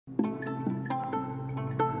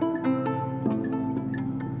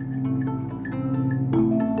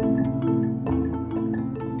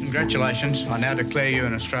Congratulations, I now declare you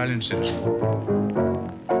an Australian citizen.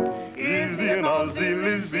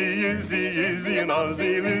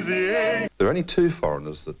 There are only two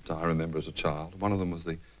foreigners that I remember as a child. One of them was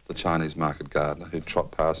the Chinese market gardener who'd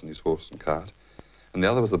trot past in his horse and cart. And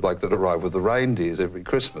the other was the bloke that arrived with the reindeers every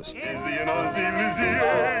Christmas. When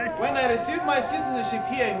I received my citizenship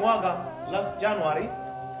here in Wagga last January,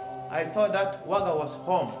 I thought that Wagga was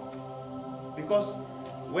home. Because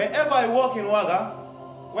wherever I walk in Wagga,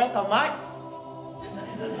 welcome, Mike.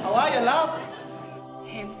 How are you, love?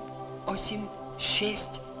 8, 6,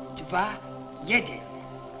 2, 1.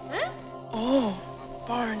 Huh? Oh,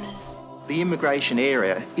 foreigners. The immigration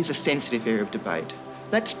area is a sensitive area of debate.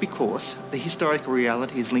 That's because the historical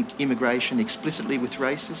reality has linked immigration explicitly with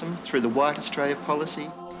racism through the White Australia policy.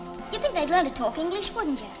 You'd think they'd learn to talk English,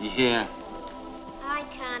 wouldn't you? Yeah. I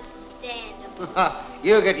can't stand them.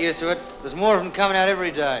 You'll get used to it. There's more of them coming out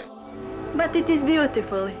every day. But it is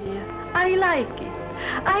beautiful here. I like it.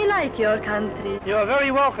 I like your country. You are very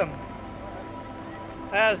welcome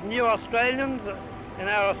as new Australians in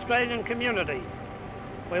our Australian community.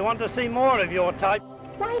 We want to see more of your type.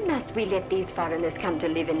 Why must we let these foreigners come to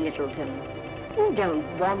live in Littleton? We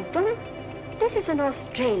don't want them. This is an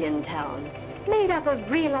Australian town, made up of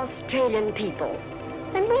real Australian people,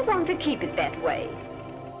 and we want to keep it that way.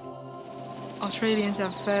 Australians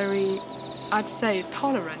are very, I'd say,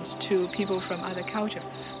 tolerant to people from other cultures,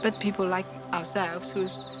 but people like ourselves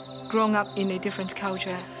who's grown up in a different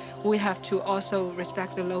culture, we have to also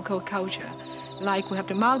respect the local culture. Like we have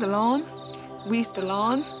to mow the lawn, weed the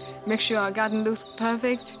lawn, make sure our garden looks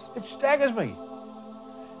perfect. It staggers me.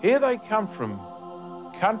 Here they come from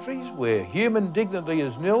countries where human dignity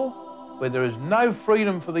is nil, where there is no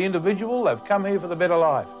freedom for the individual. They've come here for the better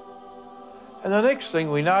life. And the next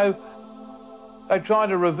thing we know, they're trying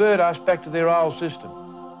to revert us back to their old system.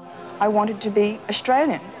 I wanted to be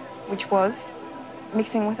Australian, which was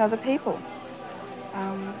mixing with other people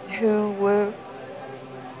who were,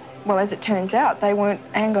 well, as it turns out, they weren't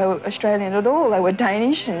Anglo-Australian at all. They were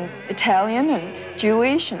Danish and Italian and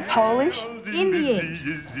Jewish and Polish. In the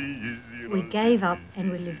end, we gave up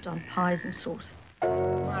and we lived on pies and sauce.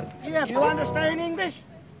 You understand English?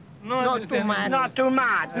 Not too much. Not too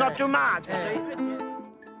mad, not too mad.